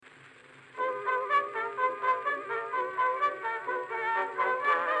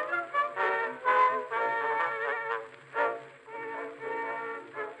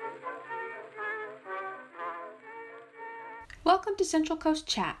to Central Coast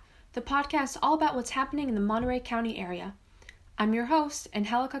Chat, the podcast all about what's happening in the Monterey County area. I'm your host,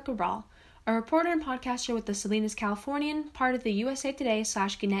 Angelica Cabral, a reporter and podcaster with the Salinas Californian, part of the USA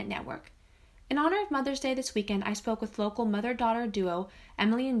Today/Gannett Network. In honor of Mother's Day this weekend, I spoke with local mother-daughter duo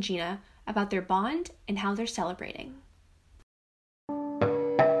Emily and Gina about their bond and how they're celebrating.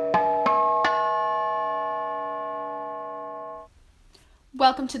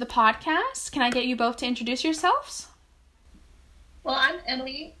 Welcome to the podcast. Can I get you both to introduce yourselves? Well, I'm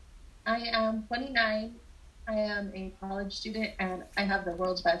Emily. I am 29. I am a college student, and I have the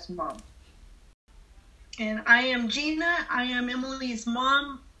world's best mom. And I am Gina. I am Emily's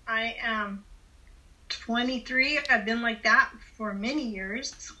mom. I am 23. I've been like that for many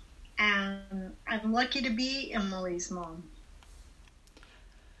years, and I'm lucky to be Emily's mom.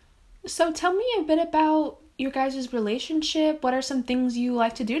 So tell me a bit about your guys' relationship. What are some things you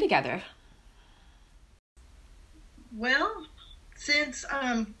like to do together? Well, since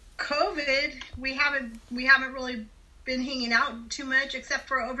COVID, we haven't really been hanging out too much except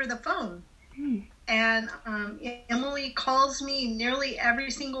for over the phone. And Emily calls me nearly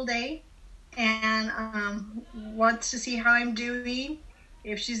every single day and wants to see how I'm doing.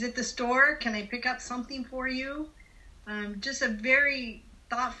 If she's at the store, can I pick up something for you? Just a very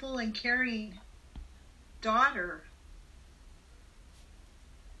thoughtful and caring daughter.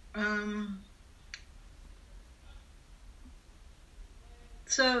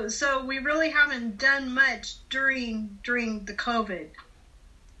 So we really haven't done much during the COVID.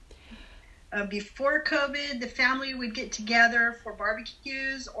 Before COVID, the family would get together for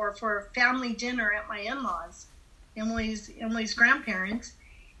barbecues or for family dinner at my in-laws, Emily's grandparents.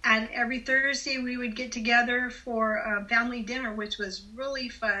 And every Thursday we would get together for family dinner, which was really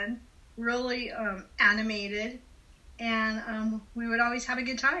fun, really animated, and we would always have a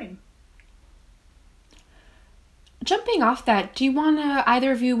good time. Jumping off that, do you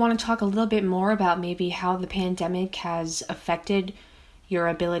either of you want to talk a little bit more about maybe how the pandemic has affected your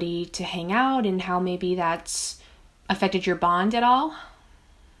ability to hang out and how maybe that's affected your bond at all?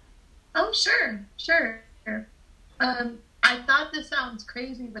 Oh, sure. I thought this sounds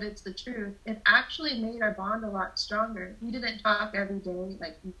crazy, but it's the truth. It actually made our bond a lot stronger. We didn't talk every day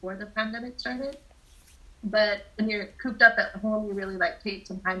like before the pandemic started, but when you're cooped up at home, you really take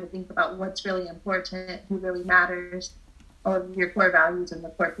some time to think about what's really important, who really matters, all of your core values and the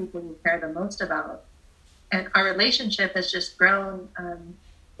core people you care the most about. And our relationship has just grown.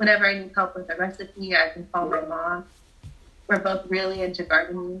 Whenever I need help with a recipe, I can call my mom. We're both really into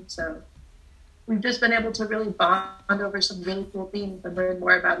gardening, so we've just been able to really bond over some really cool things and learn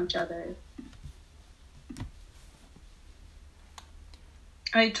more about each other.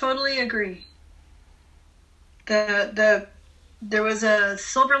 I totally agree. There was a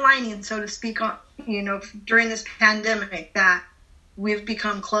silver lining, so to speak, during this pandemic that we've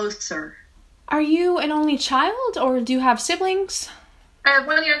become closer. Are you an only child, or do you have siblings? I have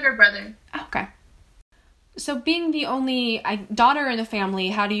one younger brother. Okay. So being the only daughter in the family,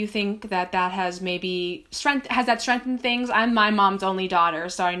 how do you think that has maybe strengthened things? I'm my mom's only daughter,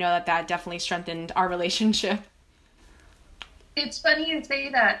 so I know that definitely strengthened our relationship. It's funny you say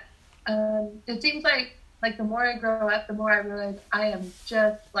that. It seems like the more I grow up, the more I realize I am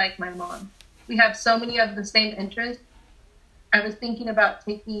just like my mom. We have so many of the same interests. I was thinking about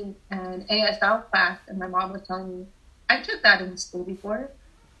taking an ASL class, and my mom was telling me, I took that in school before.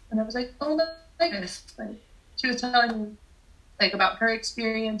 And I was like, oh my goodness. She was telling me about her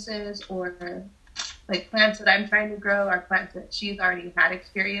experiences or plants that I'm trying to grow are plants that she's already had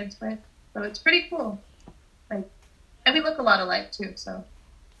experience with. So it's pretty cool. And we look a lot alike too, so.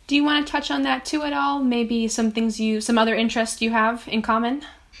 Do you want to touch on that too at all? Maybe some other interests you have in common?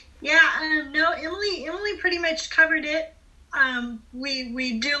 Yeah, no, Emily pretty much covered it.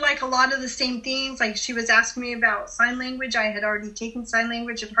 We do a lot of the same things. She was asking me about sign language. I had already taken sign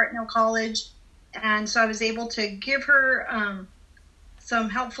language at Hartnell College, and so I was able to give her some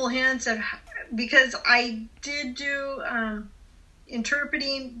helpful hints because I did do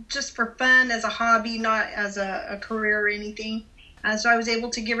interpreting just for fun as a hobby, not as a career or anything. So I was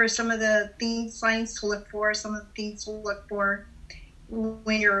able to give her some of the signs to look for, some of the things to look for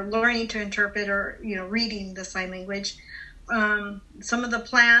when you're learning to interpret or reading the sign language. Some of the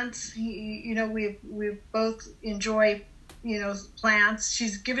plants, we both enjoy, plants.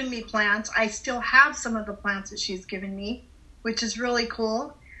 She's given me plants. I still have some of the plants that she's given me, which is really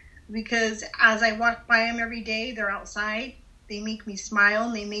cool because as I walk by them every day, they're outside. They make me smile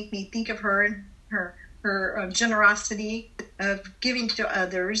and they make me think of her and her generosity of giving to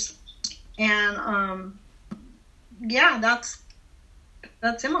others. And,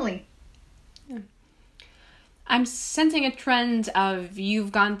 that's Emily. I'm sensing a trend of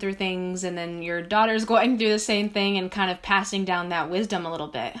you've gone through things and then your daughter's going through the same thing and kind of passing down that wisdom a little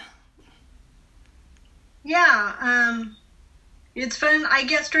bit. Yeah, it's fun. I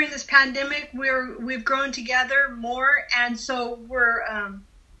guess during this pandemic, we've grown together more, and so we're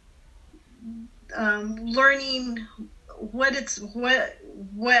learning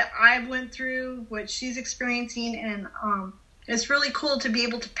what I went through, what she's experiencing, and it's really cool to be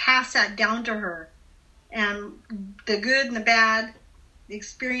able to pass that down to her, and the good and the bad, the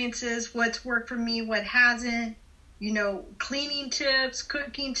experiences, what's worked for me, what hasn't, cleaning tips,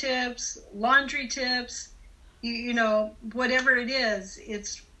 cooking tips, laundry tips, whatever it is.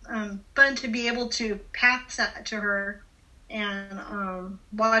 It's fun to be able to pass that to her and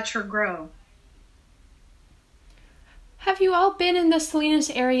watch her grow. Have you all been in the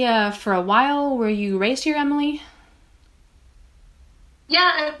Salinas area for a while? Were you raised here, Emily?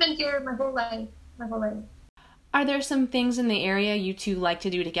 Yeah, I've been here my whole life. Are there some things in the area you two like to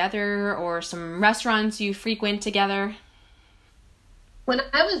do together, or some restaurants you frequent together? When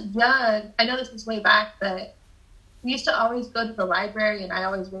I was young, I know this is way back, but we used to always go to the library, and I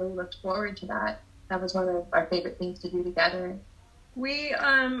always really looked forward to that. That was one of our favorite things to do together. We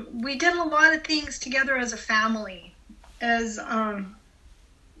did a lot of things together as a family.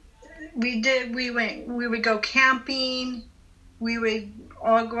 We would go camping. We would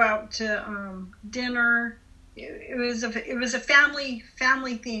all go out to dinner. It was a family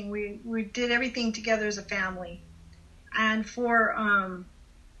thing. We did everything together as a family. And for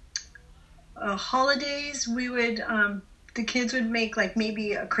holidays, we would the kids would make like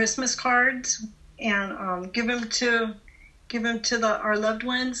maybe Christmas cards and give them to our loved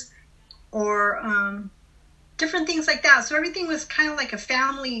ones, or different things like that. So everything was kind of like a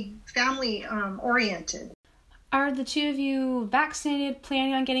family oriented. Are the two of you vaccinated,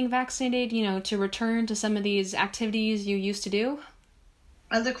 planning on getting vaccinated, to return to some of these activities you used to do?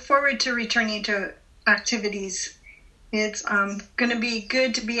 I look forward to returning to activities. It's going to be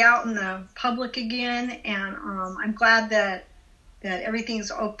good to be out in the public again, and I'm glad that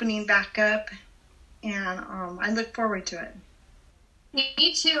everything's opening back up, and I look forward to it.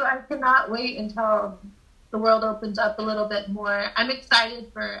 Me too. I cannot wait until the world opens up a little bit more. I'm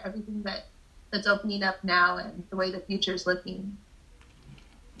excited for everything that's opening up now and the way the future is looking.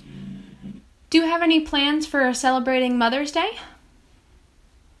 Do you have any plans for celebrating Mother's Day?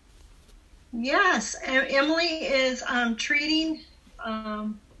 Yes, Emily is treating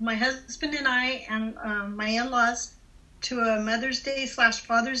my husband and I and my in-laws to a Mother's Day /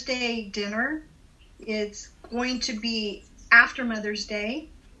 Father's Day dinner. It's going to be after Mother's Day.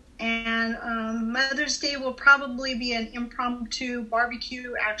 And Mother's Day will probably be an impromptu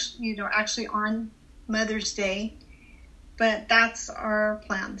barbecue, actually on Mother's Day. But that's our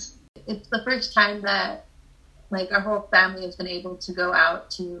plans. It's the first time that our whole family has been able to go out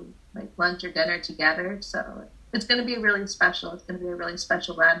to lunch or dinner together. So it's going to be really special. It's going to be a really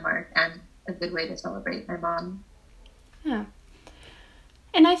special landmark and a good way to celebrate my mom. Yeah.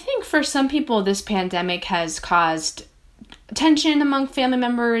 And I think for some people, this pandemic has caused tension among family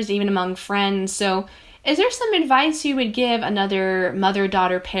members, even among friends. So is there some advice you would give another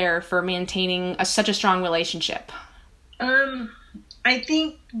mother-daughter pair for maintaining such a strong relationship? I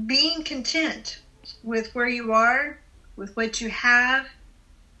think being content with where you are, with what you have,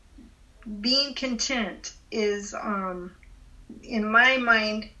 being content is, in my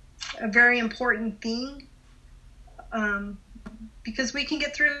mind, a very important thing, because we can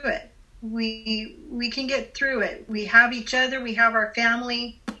get through it. We can get through it. We have each other. We have our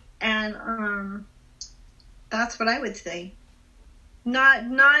family, and that's what I would say.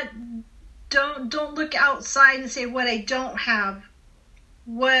 Don't look outside and say what I don't have,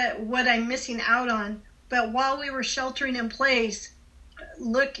 what I'm missing out on. But while we were sheltering in place,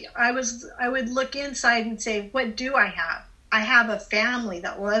 I would look inside and say, what do I have? I have a family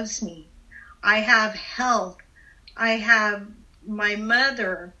that loves me. I have health. I have my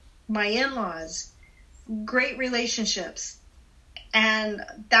mother, my in-laws, great relationships. And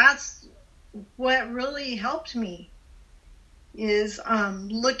that's what really helped me, is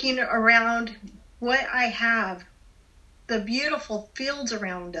looking around what I have, the beautiful fields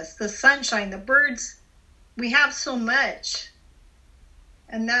around us, the sunshine, the birds. We have so much.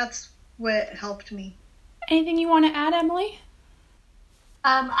 And that's what helped me. Anything you want to add, Emily?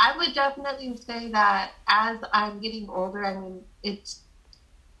 I would definitely say that as I'm getting older, it's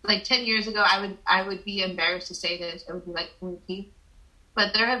 10 years ago, I would be embarrassed to say this. It would be repeat.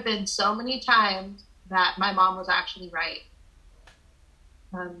 But there have been so many times that my mom was actually right.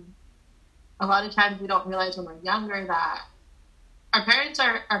 A lot of times we don't realize when we're younger that our parents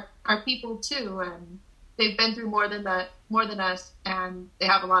are people too, and they've been through more than us, and they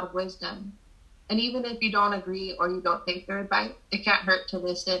have a lot of wisdom. And even if you don't agree or you don't take their advice, it can't hurt to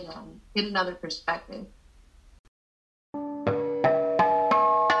listen and get another perspective.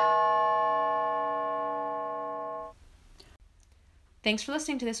 Thanks for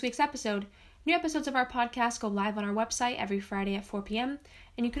listening to this week's episode. New episodes of our podcast go live on our website every Friday at 4 p.m.,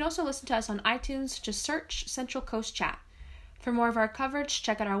 and you can also listen to us on iTunes. Just search Central Coast Chat. For more of our coverage,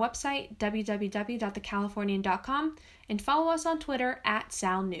 check out our website, www.thecalifornian.com, and follow us on Twitter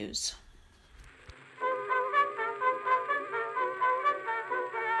 @SalNews.